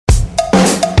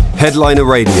Headliner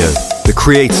Radio, the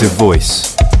creative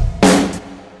voice.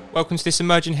 Welcome to this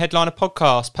Emerging Headliner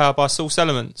podcast, powered by Source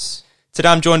Elements. Today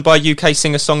I'm joined by UK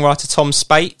singer-songwriter Tom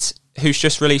Spate, who's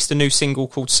just released a new single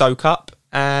called Soak Up,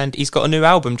 and he's got a new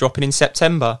album dropping in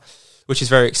September, which is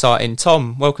very exciting.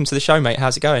 Tom, welcome to the show, mate.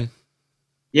 How's it going?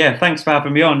 Yeah, thanks for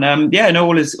having me on.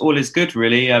 All is good,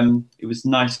 really. It was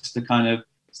nice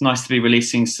to be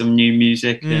releasing some new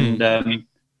music and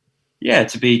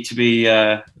to be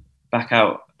back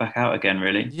out again,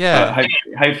 really. Yeah.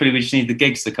 Hopefully we just need the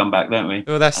gigs to come back, don't we?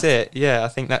 Well, that's it. Yeah, I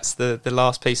think that's the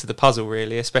last piece of the puzzle,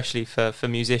 really, especially for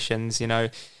musicians. You know,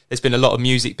 there's been a lot of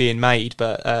music being made,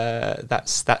 but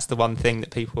that's the one thing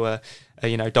that people are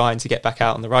dying to get back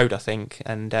out on the road, I think.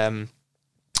 And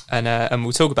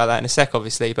we'll talk about that in a sec,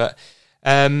 obviously. But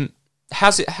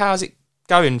how's it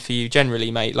going for you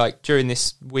generally, mate? Like during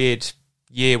this weird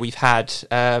year we've had,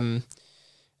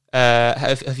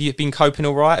 have you been coping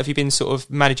all right? Have you been sort of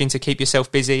managing to keep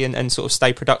yourself busy and sort of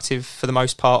stay productive for the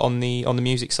most part on the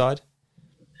music side?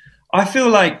 I feel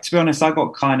like, to be honest, I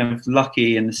got kind of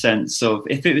lucky in the sense of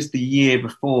if it was the year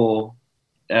before,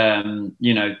 in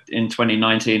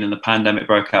 2019 and the pandemic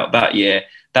broke out that year,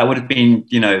 that would have been,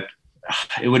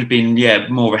 it would have been,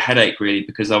 more of a headache really,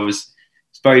 because I was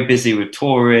very busy with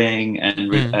touring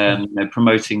and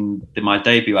promoting my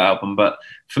debut album. But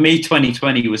for me,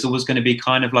 2020 was always going to be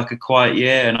kind of like a quiet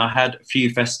year, and I had a few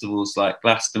festivals like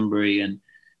Glastonbury and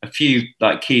a few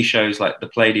like key shows like the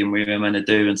Palladium we were meant to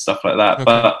do and stuff like that. Okay.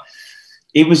 But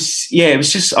it was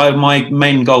just my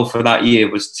main goal for that year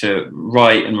was to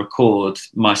write and record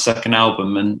my second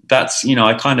album, and that's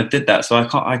I kind of did that, so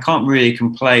I can't really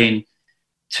complain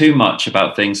too much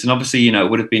about things. And obviously, it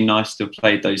would have been nice to have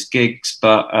played those gigs,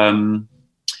 but I'm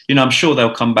sure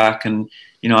they'll come back, and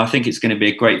I think it's going to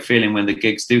be a great feeling when the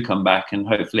gigs do come back, and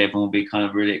hopefully everyone will be kind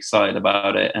of really excited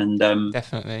about it. And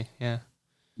definitely, yeah.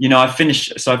 I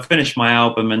finished my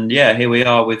album, and here we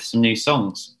are with some new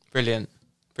songs. Brilliant.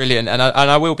 And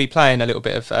I will be playing a little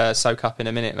bit of Soak Up in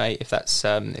a minute, mate, if that's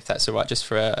all right, just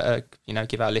for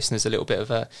give our listeners a little bit of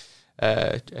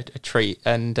a treat.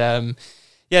 And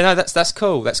that's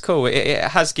cool. That's cool. It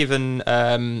has given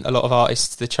a lot of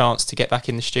artists the chance to get back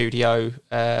in the studio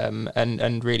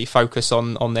and really focus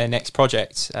on their next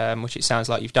project, which it sounds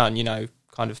like you've done.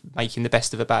 Kind of making the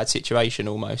best of a bad situation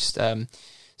almost.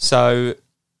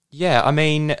 Yeah, I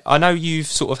mean, I know you've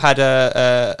sort of had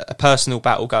a personal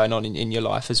battle going on in your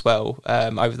life as well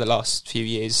over the last few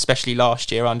years, especially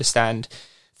last year. I understand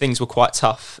things were quite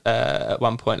tough at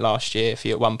one point last year for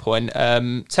you at one point.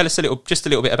 Tell us a little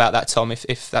bit about that, Tom,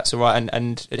 if that's all right,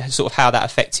 and sort of how that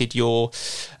affected your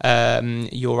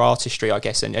artistry, I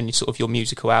guess, and sort of your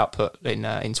musical output in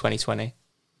 2020.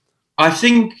 I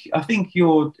think are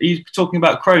you talking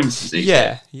about Crohn's disease?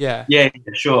 Yeah,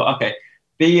 sure, okay.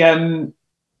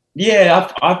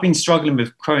 I've been struggling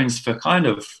with Crohn's for kind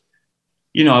of,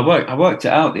 I worked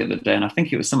it out the other day, and I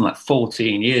think it was something like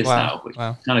 14 years now, which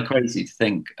is kind of crazy to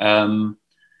think. I've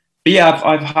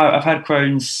had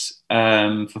Crohn's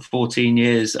for 14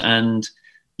 years, and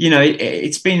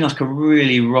it's been like a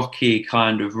really rocky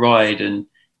kind of ride. And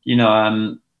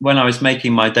when I was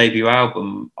making my debut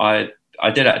album, I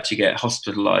did actually get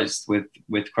hospitalized with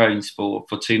Crohn's for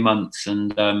 2 months,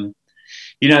 and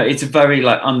it's a very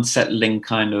like unsettling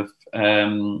kind of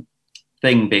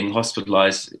thing being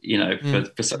hospitalized,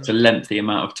 for such a lengthy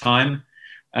amount of time.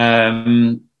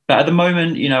 But at the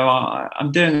moment,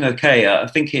 I'm doing okay. I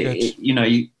think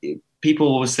people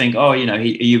always think, oh, you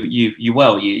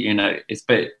well, it's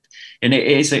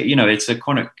it's a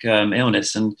chronic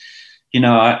illness, and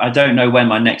I don't know when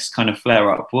my next kind of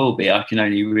flare up will be. I can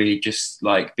only really just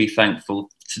like be thankful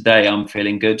today I'm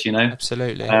feeling good,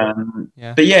 Absolutely.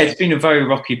 But it's been a very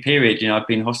rocky period. I've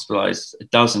been hospitalized a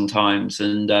dozen times,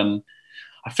 and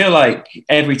I feel like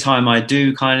every time I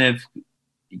do kind of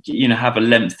have a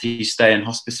lengthy stay in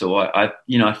hospital, I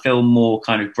feel more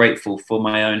kind of grateful for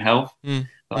my own health.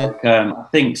 I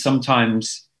think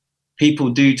sometimes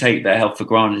people do take their health for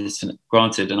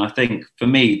granted, and I think for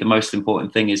me the most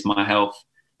important thing is my health,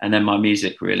 and then my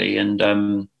music, really. And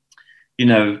I'm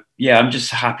just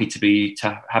happy to be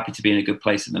in a good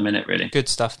place at the minute, really. Good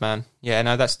stuff, man. Yeah,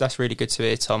 no, that's really good to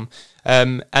hear, Tom.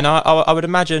 And I would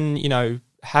imagine,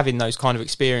 having those kind of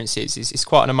experiences is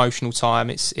quite an emotional time.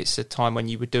 It's a time when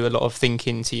you would do a lot of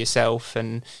thinking to yourself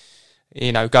and,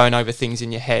 going over things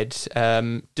in your head.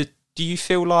 Do you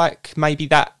feel like maybe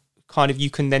that kind of,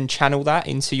 you can then channel that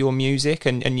into your music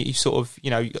and you sort of,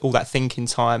 all that thinking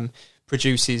time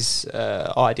produces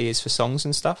ideas for songs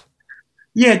and stuff?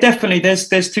 Yeah, definitely.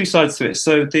 There's two sides to it.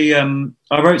 So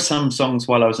I wrote some songs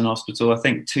while I was in hospital. I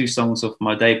think 2 songs off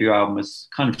my debut album was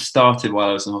kind of started while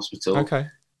I was in hospital. Okay.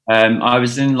 I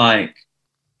was in like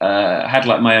had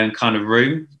like my own kind of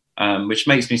room, which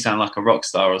makes me sound like a rock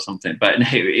star or something. But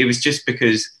it was just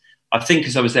because I think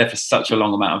because I was there for such a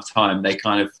long amount of time, they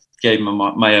kind of gave me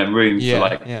my own room for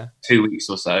like 2 weeks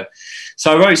or so.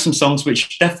 So I wrote some songs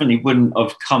which definitely wouldn't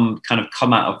have come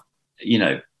out of, you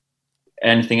know,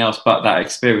 anything else but that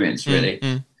experience, really.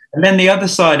 Mm-hmm. And then the other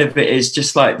side of it is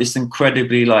just like this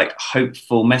incredibly like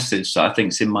hopeful message that I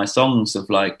think's in my songs of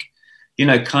like, you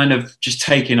know, kind of just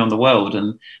taking on the world.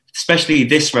 And especially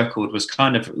this record was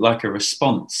kind of like a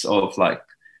response of like,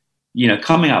 you know,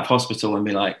 coming out of hospital and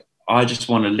be like, I just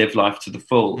want to live life to the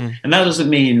full. And that doesn't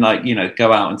mean like, you know,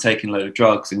 go out and taking a load of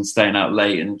drugs and staying out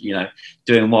late and, you know,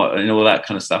 doing what and all that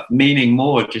kind of stuff. Meaning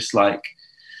more just like,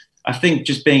 I think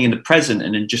just being in the present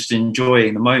and just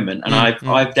enjoying the moment. And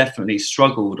I've definitely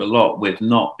struggled a lot with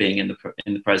not being in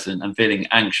the present and feeling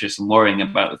anxious and worrying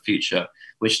about the future,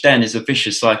 which then is a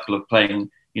vicious cycle of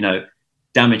playing, you know,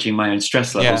 damaging my own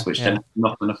stress levels, which then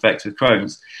have an effect with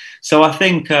Crohn's. So I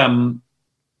think,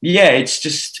 it's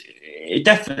just, it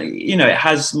definitely, you know,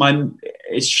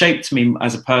 it's shaped me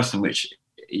as a person, which,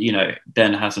 you know,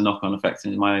 then has a knock-on effect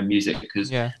in my own music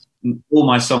because all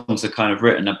my songs are kind of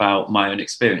written about my own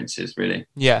experiences, really.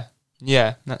 Yeah,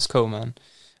 that's cool, man.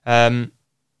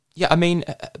 I mean,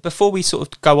 before we sort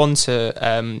of go on to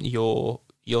your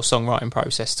songwriting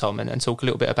process, Tom, and talk a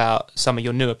little bit about some of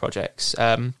your newer projects,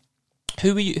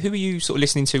 who were you sort of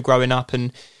listening to growing up,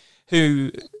 and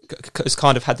who has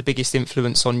kind of had the biggest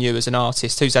influence on you as an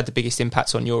artist? Who's had the biggest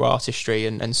impact on your artistry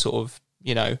and sort of,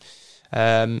 you know,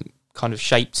 kind of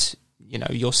shaped, you know,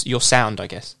 your sound, I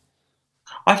guess?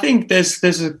 I think there's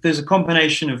a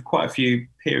combination of quite a few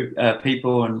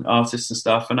people and artists and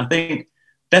stuff, and I think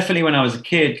definitely when I was a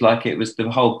kid, like it was the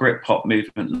whole Britpop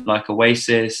movement, like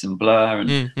Oasis and Blur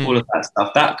and all of that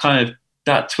stuff.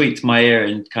 That tweaked my ear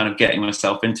and kind of getting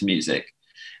myself into music.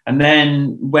 And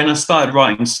then when I started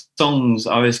writing songs,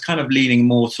 I was kind of leaning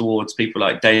more towards people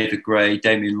like David Gray,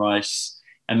 Damien Rice,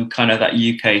 and kind of that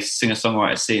UK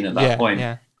singer-songwriter scene at that point.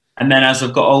 Yeah. And then as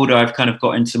I've got older, I've kind of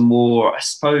got into more, I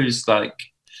suppose, like,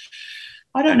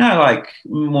 I don't know, like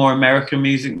more American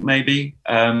music maybe.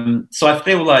 So I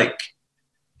feel like,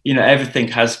 you know, everything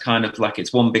has kind of like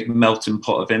it's one big melting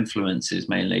pot of influences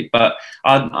mainly. But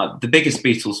I'm the biggest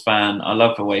Beatles fan. I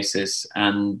love Oasis,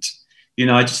 and you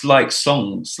know, I just like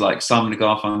songs like Simon and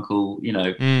Garfunkel, you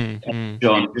know,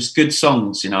 John, just good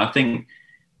songs. You know, I think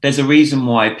there's a reason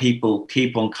why people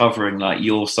keep on covering like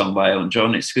Your Song by Elton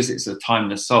John. It's because it's a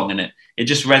timeless song and it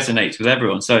just resonates with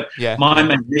everyone. So my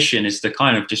main mission is to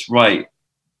kind of just write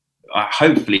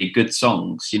hopefully good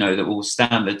songs, you know, that will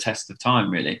stand the test of time,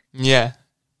 really. Yeah,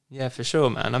 for sure,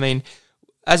 man. I mean,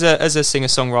 as a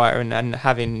singer-songwriter and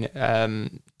having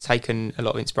taken a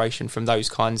lot of inspiration from those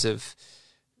kinds of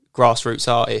grassroots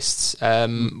artists,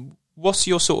 what's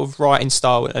your sort of writing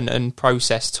style and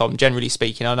process, Tom, generally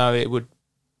speaking? I know it would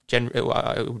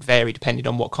vary depending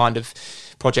on what kind of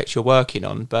project you're working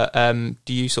on, but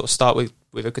do you sort of start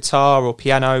with a guitar or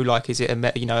piano? Like, is it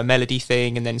a melody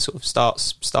thing and then sort of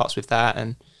starts with that?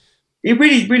 And it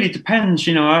really depends.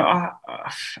 You know,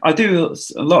 I do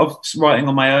a lot of writing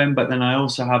on my own, but then I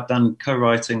also have done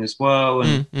co-writing as well,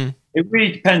 and it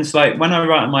really depends. Like when I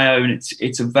write on my own,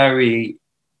 it's a very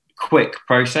quick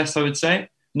process, I would say.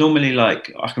 Normally,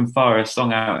 like I can fire a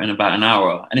song out in about an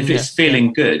hour, and if it's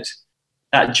feeling good,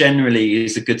 that generally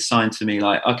is a good sign to me.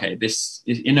 Like, okay, this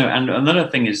is, you know. And another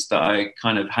thing is that I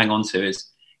kind of hang on to is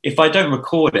if I don't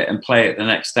record it and play it the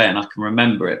next day, and I can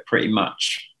remember it pretty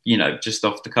much, you know, just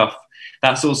off the cuff,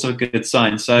 that's also a good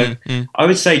sign. So I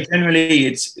would say generally,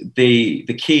 it's the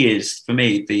key is for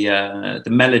me the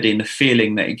melody and the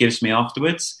feeling that it gives me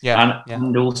afterwards,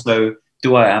 and also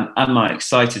am I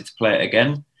excited to play it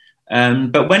again?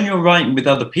 But when you're writing with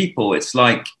other people, it's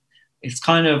like it's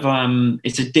kind of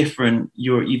it's a different.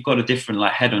 You've got a different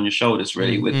like head on your shoulders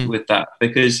really with that,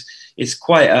 because it's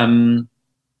quite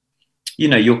you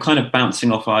know, you're kind of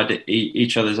bouncing off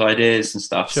each other's ideas and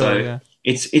stuff. Sure, so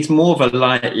it's more of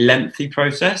a lengthy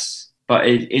process, but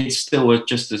it's still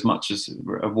just as much as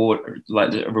a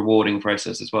rewarding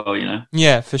process as well, you know?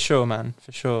 Yeah, for sure, man,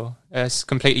 for sure. It's a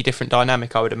completely different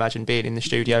dynamic, I would imagine, being in the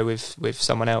studio with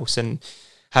someone else and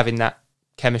having that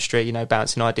chemistry, you know,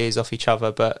 bouncing ideas off each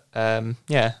other. But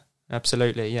yeah,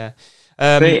 absolutely, yeah.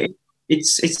 But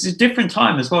it's a different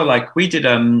time as well. Like we did,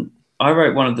 I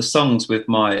wrote one of the songs with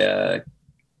my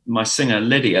singer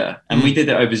Lydia, and we did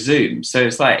it over Zoom. So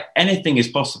it's like anything is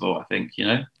possible, I think, you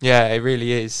know? Yeah, it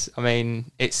really is. I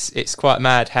mean, it's quite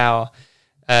mad how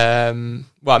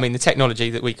well, I mean, the technology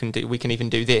that we can even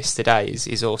do this today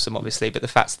is awesome, obviously, but the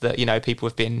fact that, you know, people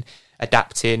have been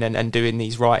adapting and doing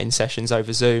these writing sessions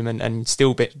over Zoom and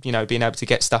still being able to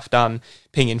get stuff done,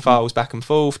 pinging files back and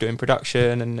forth, doing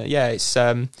production, and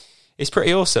it's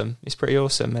pretty awesome. It's pretty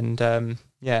awesome, and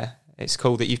it's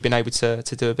cool that you've been able to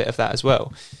do a bit of that as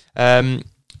well.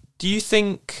 Do you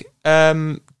think?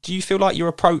 Do you feel like your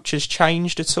approach has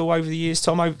changed at all over the years,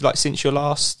 Tom? Like since your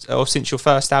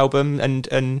first album,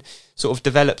 and sort of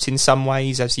developed in some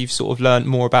ways as you've sort of learned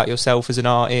more about yourself as an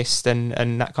artist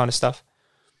and that kind of stuff?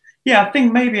 Yeah, I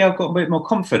think maybe I've got a bit more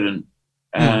confident.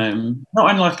 Not in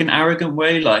like an arrogant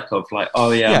way,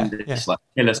 I'm this like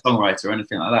killer songwriter or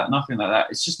anything like that. Nothing like that.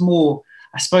 It's just more,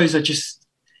 I suppose I just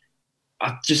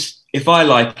if I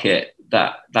like it,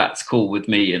 that's cool with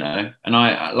me, and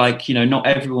I like, not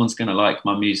everyone's going to like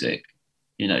my music.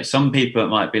 Some people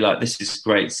might be like, this is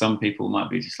great. Some people might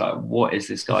be just like, what is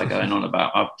this guy going on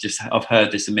about? I've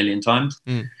heard this a million times.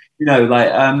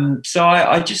 So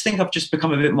I just think I've just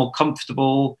become a bit more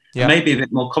comfortable, maybe a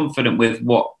bit more confident with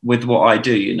what I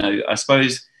do. I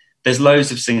suppose there's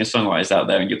loads of singer-songwriters out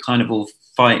there, and you're kind of all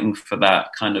fighting for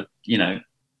that kind of,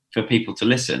 for people to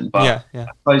listen. But I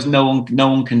suppose no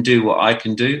one can do what I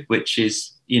can do, which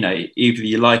is, either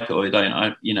you like it or you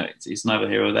don't. It's neither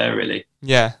here or there, really.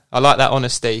 Yeah, I like that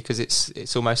honesty, because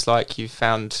it's almost like you've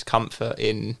found comfort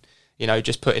in,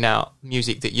 just putting out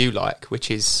music that you like,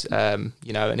 which is, and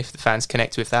if the fans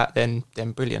connect with that, then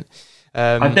brilliant.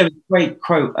 There was a great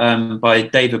quote by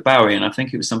David Bowie, and I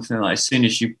think it was something like, as soon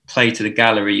as you play to the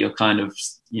gallery, you're kind of,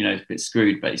 a bit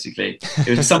screwed, basically.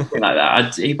 It was something like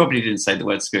that. He probably didn't say the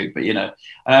word screwed, but, it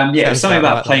was something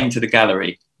about playing to the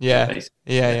gallery. Yeah.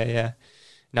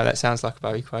 No, that sounds like a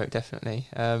Bowie quote, definitely.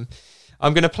 I'm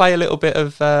going to play a little bit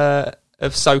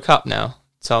of Soak Up now,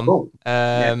 Tom,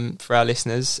 for our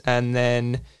listeners, and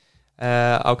then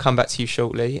I'll come back to you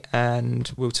shortly,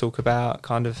 and we'll talk about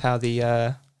kind of how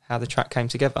the track came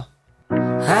together.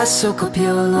 I soak up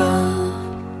your love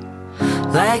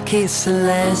like it's the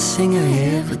last thing I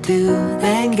ever do,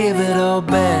 then give it all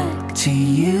back to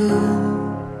you.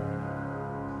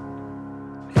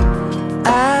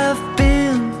 I've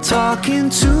been talking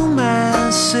to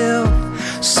myself,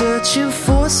 searching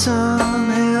for some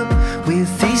help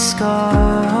with these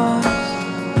scars.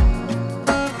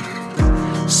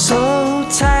 So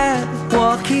tired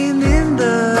walking in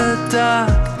the dark,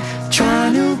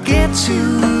 trying to get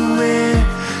to where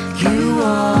you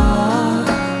are.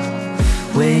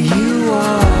 Where you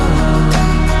are,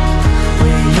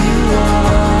 where you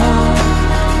are.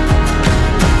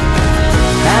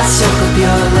 I soak up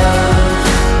your love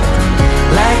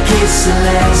like it's the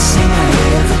last thing I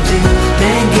ever do,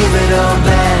 then give it all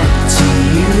back to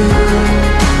you.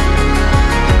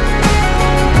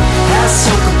 I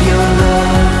soak up your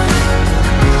love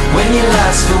when you're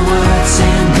lost for words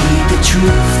and need the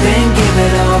truth, then give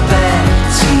it all back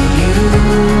to you.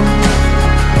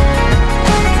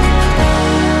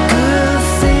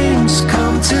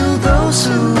 Come to those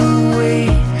who wait,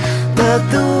 but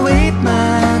the wait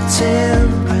might tear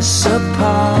us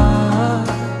apart.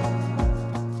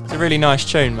 It's a really nice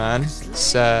tune, man.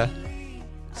 It's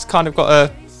kind of got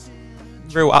a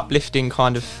real uplifting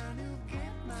kind of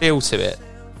feel to it,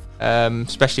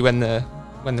 especially when the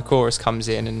chorus comes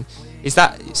in. And is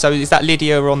that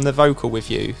Lydia on the vocal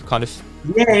with you? Kind of.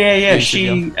 Yeah.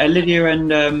 She, Lydia,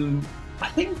 and I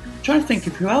think. Trying to think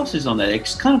of who else is on there.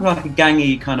 It's kind of like a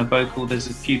gangy kind of vocal. There's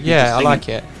a few people singing. I like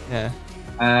it. Yeah.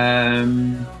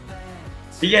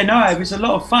 But it was a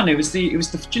lot of fun. It was the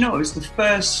the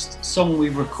first song we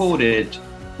recorded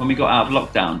when we got out of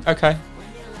lockdown. Okay.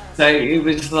 So it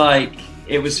was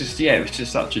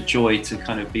just such a joy to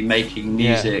kind of be making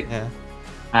music. Yeah.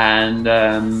 And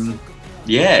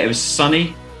it was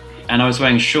sunny, and I was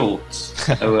wearing shorts.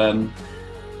 So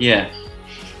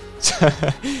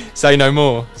Say no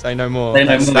more. That's when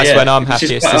I'm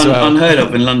happiest as well. Unheard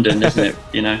of in London, isn't it?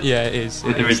 Yeah, it is.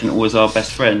 There isn't always our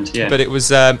best friend. Yeah, but it was.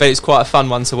 But it's quite a fun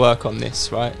one to work on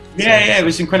this, right? Yeah, it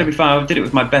was incredibly fun. I did it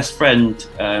with my best friend,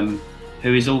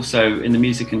 who is also in the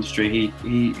music industry.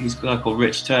 He's a guy called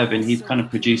Rich Turbin. He kind of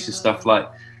produces stuff like.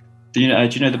 Do you know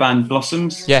the band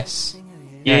Blossoms? Yes.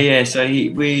 Yeah. So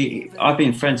I've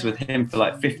been friends with him for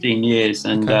like 15 years,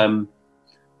 and. Okay.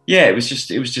 It was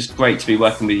just great to be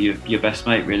working with your best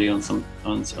mate, really, on some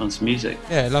music.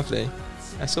 Yeah, lovely.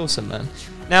 That's awesome, man.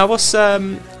 Now, what's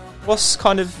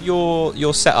kind of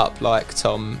your setup like,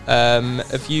 Tom?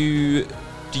 Do you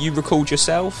record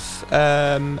yourself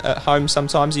at home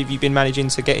sometimes? Have you been managing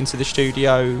to get into the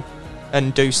studio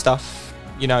and do stuff,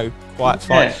 quite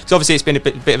fine? Yeah. So obviously it's been a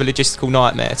bit of a logistical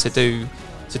nightmare to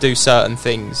do certain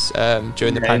things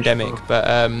during the pandemic, sure.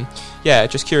 But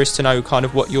just curious to know kind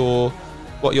of what your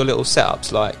little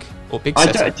setup's like. big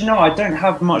setup? I don't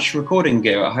have much recording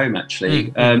gear at home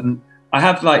actually. I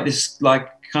have like this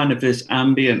kind of this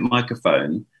ambient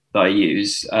microphone that I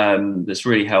use that's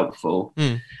really helpful.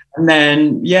 And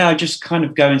then I just kind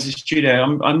of go into the studio.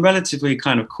 I'm relatively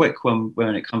kind of quick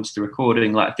when it comes to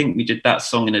recording. Like I think we did that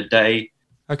song in a day.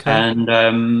 Okay.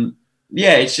 And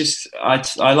it's just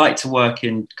I like to work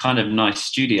in kind of nice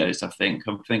studios. I think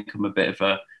I'm a bit of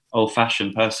a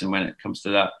old-fashioned person when it comes to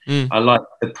that. I like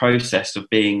the process of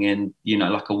being in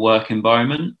like a work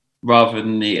environment rather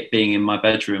than it being in my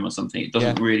bedroom or something. It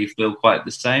doesn't really feel quite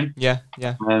the same.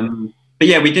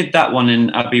 But we did that one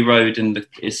in Abbey Road, and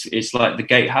it's like the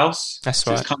gatehouse. That's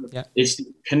right. So it's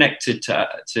connected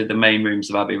to the main rooms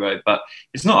of Abbey Road, but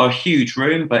it's not a huge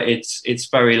room, but it's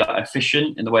very like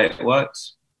efficient in the way it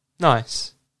works.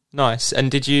 Nice.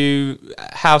 And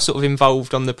how sort of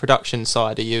involved on the production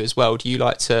side are you as well? Do you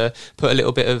like to put a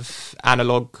little bit of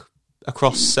analog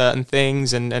across certain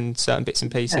things and certain bits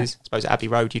and pieces? I suppose at Abbey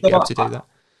Road you'd be able to do that.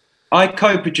 I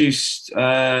co-produced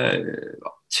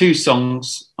 2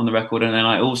 songs on the record, and then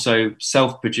I also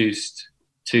self-produced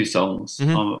 2 songs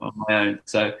on my own.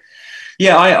 So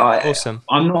awesome.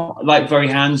 I'm not like very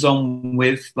hands-on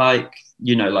with like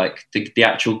the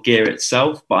actual gear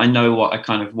itself, but I know what I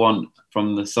kind of want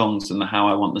from the songs and how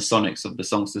I want the sonics of the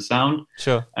songs to sound.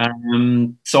 Sure.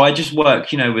 So I just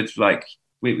work, with like,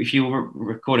 if you were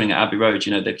recording at Abbey Road,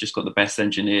 they've just got the best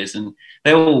engineers and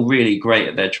they're all really great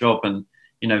at their job and,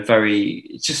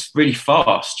 it's just really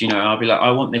fast. I'll be like, I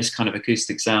want this kind of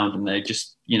acoustic sound, and they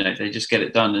just get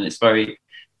it done, and it's very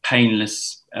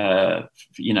painless, way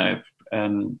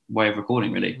of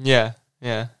recording, really. Yeah,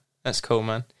 that's cool,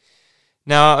 man.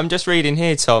 Now I'm just reading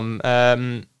here, Tom.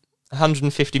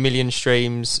 150 million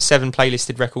streams, 7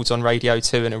 playlisted records on Radio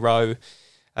 2 in a row.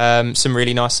 Some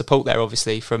really nice support there,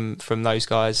 obviously, from those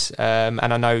guys. And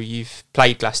I know you've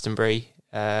played Glastonbury,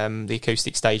 the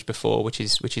acoustic stage before, which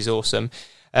is awesome.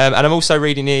 And I'm also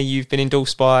reading here you've been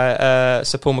endorsed by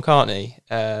Sir Paul McCartney,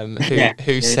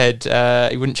 who said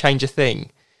he wouldn't change a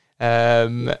thing.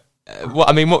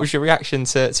 What was your reaction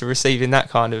to receiving that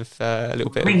kind of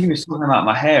little bit? I think he was talking about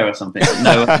my hair or something.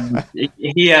 No,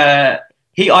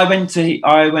 I went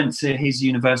to his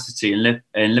university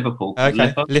in Liverpool.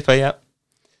 Okay, Lipa, yeah.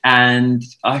 And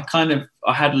I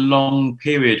had a long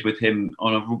period with him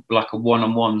on a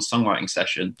one-on-one songwriting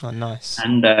session. Oh, nice.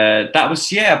 And that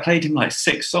was, I played him like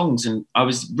 6 songs, and I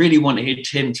was really wanted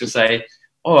him to say,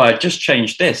 oh, I just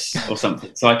changed this or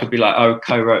something. So I could be like, oh,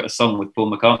 co-wrote a song with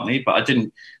Paul McCartney, but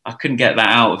I couldn't get that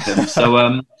out of him.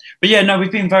 So,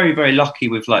 we've been very, very lucky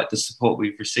with like the support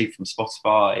we've received from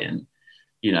Spotify and,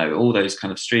 all those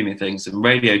kind of streaming things and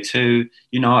Radio 2.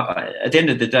 At the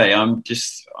end of the day, I'm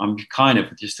kind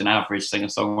of just an average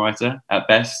singer-songwriter at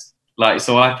best. Like,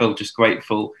 so I feel just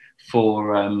grateful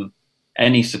for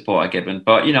any support I've given.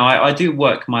 But, I do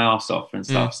work my ass off and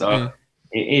stuff.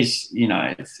 It is,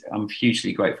 I'm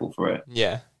hugely grateful for it.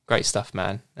 Yeah, great stuff,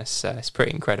 man. It's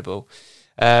pretty incredible.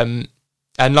 And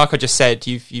like I just said,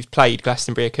 you've played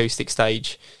Glastonbury acoustic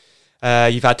stage.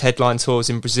 You've had headline tours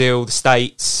in Brazil, the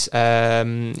States,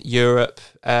 Europe.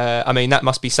 That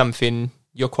must be something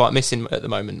you're quite missing at the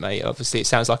moment, mate. Obviously, it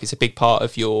sounds like it's a big part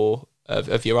of your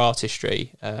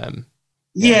artistry.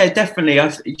 Yeah, definitely.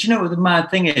 Do you know what the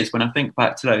mad thing is when I think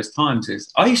back to those times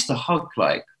is I used to hug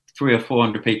like 300 or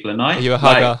 400 people a night. Are you a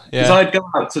hugger? Because I'd go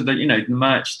out to the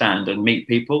merch stand and meet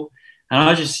people, and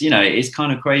I just it's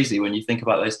kind of crazy when you think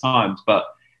about those times, but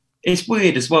it's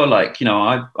weird as well. Like,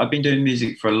 I've been doing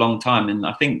music for a long time, and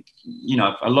I think,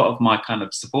 a lot of my kind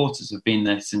of supporters have been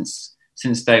there since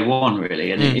day one,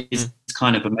 really. And it's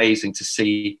kind of amazing to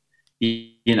see,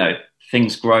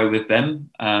 things grow with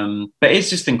them. But it's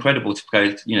just incredible to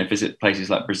go, visit places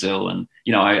like Brazil. And,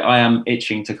 I am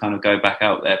itching to kind of go back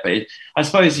out there. But I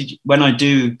suppose when I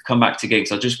do come back to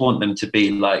gigs, I just want them to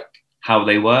be like how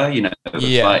they were, I don't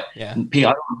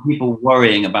want people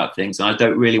worrying about things, and I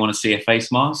don't really want to see a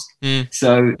face mask.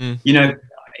 So,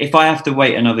 if I have to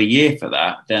wait another year for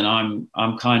that, then I'm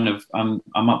up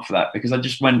for that, because I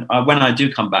just when I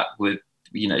do come back with,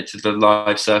 to the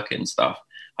live circuit and stuff,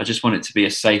 I just want it to be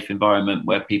a safe environment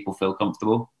where people feel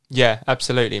comfortable. Yeah,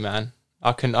 absolutely, man.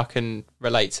 I can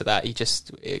relate to that.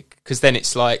 Because then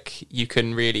it's like you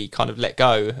can really kind of let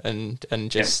go and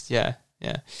just yeah.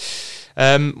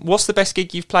 What's the best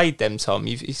gig you've played then, Tom?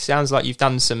 It sounds like you've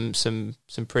done some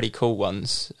pretty cool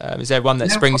ones. Is there one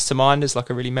that springs to mind as like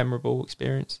a really memorable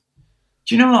experience?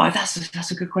 Do you know what?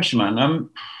 That's a good question, man.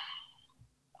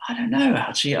 I don't know,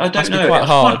 actually. I don't know. Quite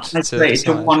hard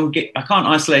to one gig. I can't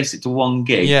isolate it to one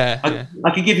gig. Yeah.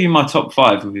 I could give you my top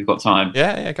 5 if we've got time.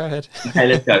 Yeah, go ahead. Okay,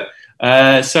 let's go.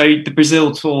 So the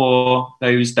Brazil tour,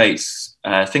 those dates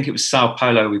I think it was Sao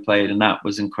Paulo we played, and that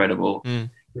was incredible. It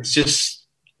was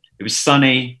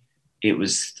sunny. It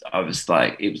was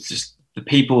just, the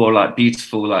people were like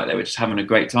beautiful, like they were just having a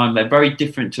great time. They're very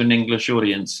different to an English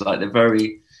audience. Like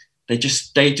they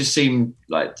just seem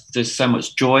like there's so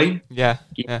much joy. Yeah.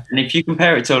 And if you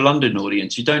compare it to a London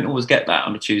audience, you don't always get that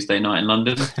on a Tuesday night in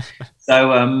London.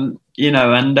 So, and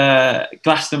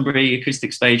Glastonbury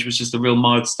Acoustic Stage was just a real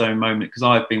milestone moment, because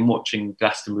I've been watching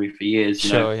Glastonbury for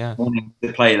years, wanting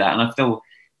to play that. And I feel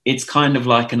it's kind of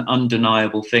like an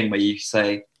undeniable thing where you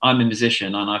say, I'm a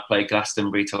musician and I play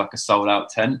Glastonbury to like a sold out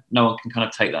tent. No one can kind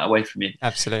of take that away from you.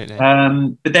 Absolutely.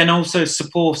 But then also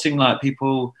supporting like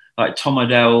people like Tom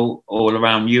Odell all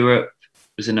around Europe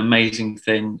was an amazing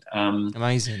thing.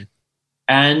 Amazing.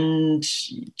 And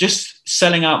just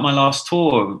selling out my last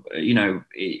tour,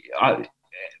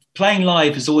 playing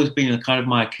live has always been a kind of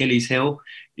my Achilles heel.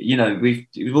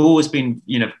 We've always been,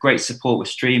 great support with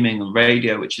streaming and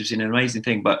radio, which is an amazing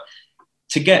thing. But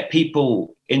to get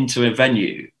people into a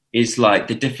venue is like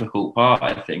the difficult part,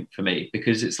 I think, for me,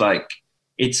 because it's like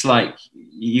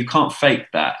you can't fake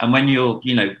that. And when you're,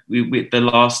 the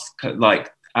last like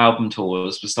album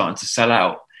tours were starting to sell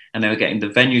out, and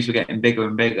the venues were getting bigger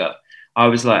and bigger.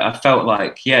 I felt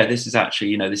like, this is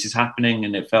actually, this is happening,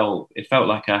 and it felt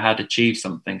like I had achieved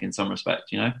something in some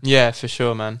respect, Yeah, for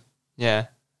sure, man. Yeah,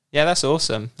 that's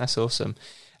awesome. That's awesome.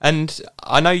 And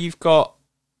I know you've got.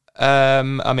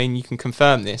 You can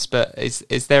confirm this, but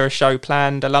is there a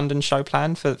London show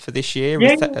planned for this year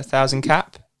with 1,000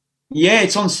 Cap? Yeah,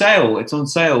 it's on sale.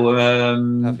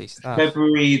 Lovely stuff.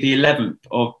 February the 11th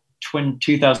of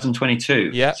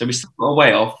 2022. Yeah. So we're still a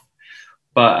way off,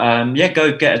 but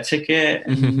go get a ticket,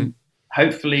 and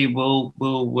hopefully we'll.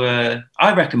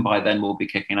 I reckon by then we'll be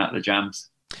kicking out the jams.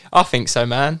 I think so,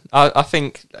 man. I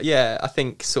think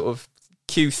sort of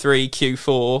Q3,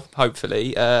 Q4,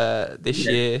 hopefully this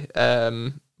year,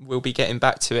 we'll be getting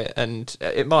back to it, and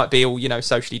it might be all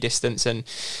socially distanced, and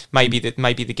maybe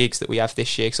the gigs that we have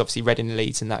this year, because obviously Reading and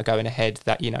Leeds and that are going ahead,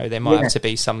 that there might have to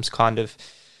be some kind of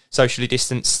socially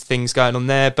distanced things going on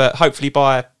there, but hopefully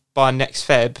by next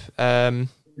Feb,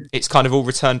 it's kind of all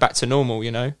returned back to normal.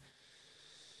 That'd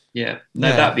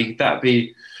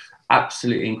be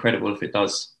absolutely incredible if it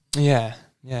does. Yeah.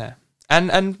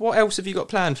 And what else have you got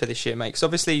planned for this year, mate? Because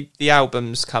obviously the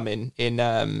album's coming in.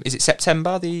 Is it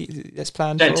September? That's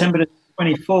planned. September the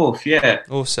 24th. Yeah.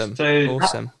 Awesome. So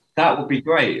awesome. That would be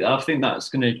great. I think that's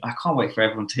gonna. I can't wait for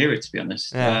everyone to hear it. To be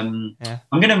honest, I'm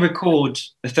gonna record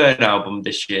the third album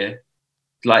this year.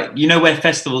 Like where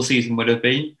festival season would have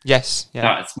been. Yes.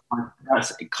 Yeah.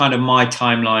 That's kind of my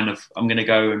timeline of I'm gonna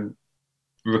go and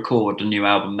record a new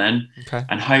album then,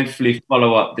 and hopefully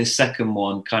follow up this second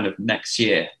one kind of next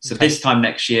year. So this time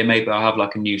next year, maybe I'll have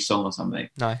like a new song or something.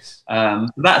 Nice.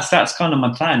 That's kind of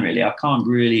my plan, really. I can't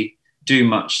really do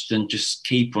much than just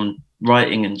keep on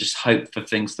writing and just hope for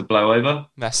things to blow over.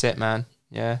 That's it, man.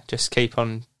 Yeah, just keep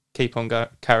on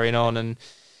carrying on, and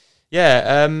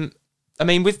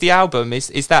with the album,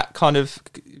 is that kind of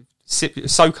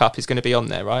Soak Up is going to be on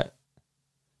there, right?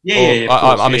 Yeah,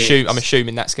 I'm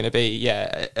assuming that's going to be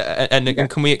and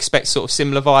can we expect sort of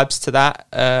similar vibes to that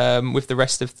with the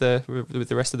rest of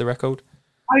the record?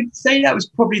 I'd say that was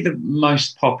probably the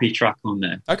most poppy track on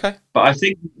there. Okay, but I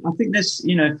think there's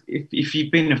if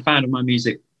you've been a fan of my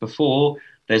music before,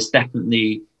 there's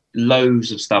definitely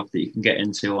loads of stuff that you can get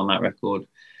into on that record.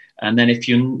 And then if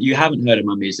you haven't heard of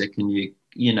my music and you're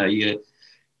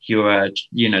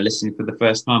listening for the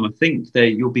first time, I think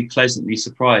that you'll be pleasantly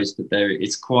surprised that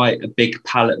it's quite a big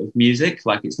palette of music.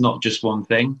 Like it's not just one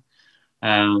thing.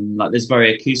 Like there's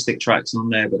very acoustic tracks on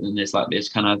there, but then there's like this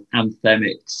kind of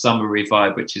anthemic summery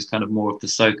vibe, which is kind of more of the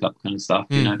Soak Up kind of stuff,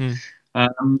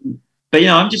 But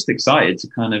I'm just excited to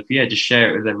kind of just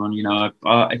share it with everyone.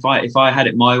 If I had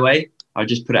it my way, I'd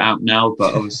just put it out now.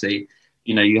 But obviously,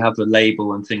 you have a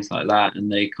label and things like that,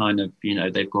 and they kind of,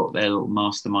 they've got their little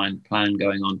mastermind plan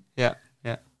going on. Yeah.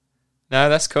 No,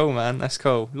 that's cool, man. That's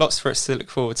cool. Lots for us to look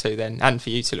forward to then, and for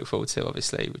you to look forward to,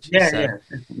 obviously. Which is,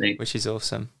 definitely. Which is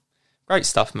awesome. Great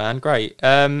stuff, man. Great.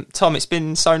 Tom, it's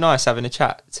been so nice having a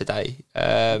chat today.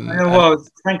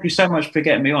 Thank you so much for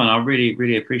getting me on. I really,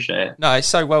 really appreciate it. No, it's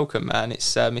so welcome, man.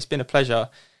 It's been a pleasure.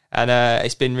 And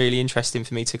it's been really interesting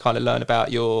for me to kind of learn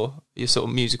about your sort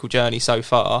of musical journey so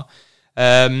far.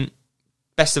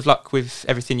 Best of luck with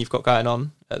everything you've got going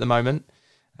on at the moment.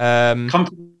 Come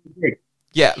to the gig.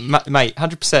 Yeah, mate,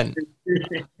 100%.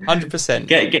 100%.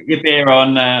 Get your beer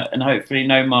on and hopefully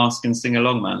no mask and sing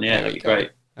along, man. Yeah, that'd be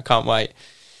great. I can't wait.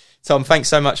 Tom, thanks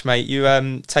so much, mate.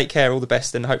 You take care, all the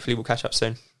best, and hopefully we'll catch up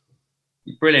soon.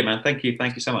 Brilliant, man. Thank you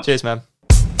so much. Cheers, man.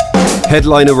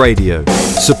 Headliner Radio,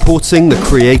 supporting the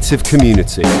creative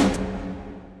community.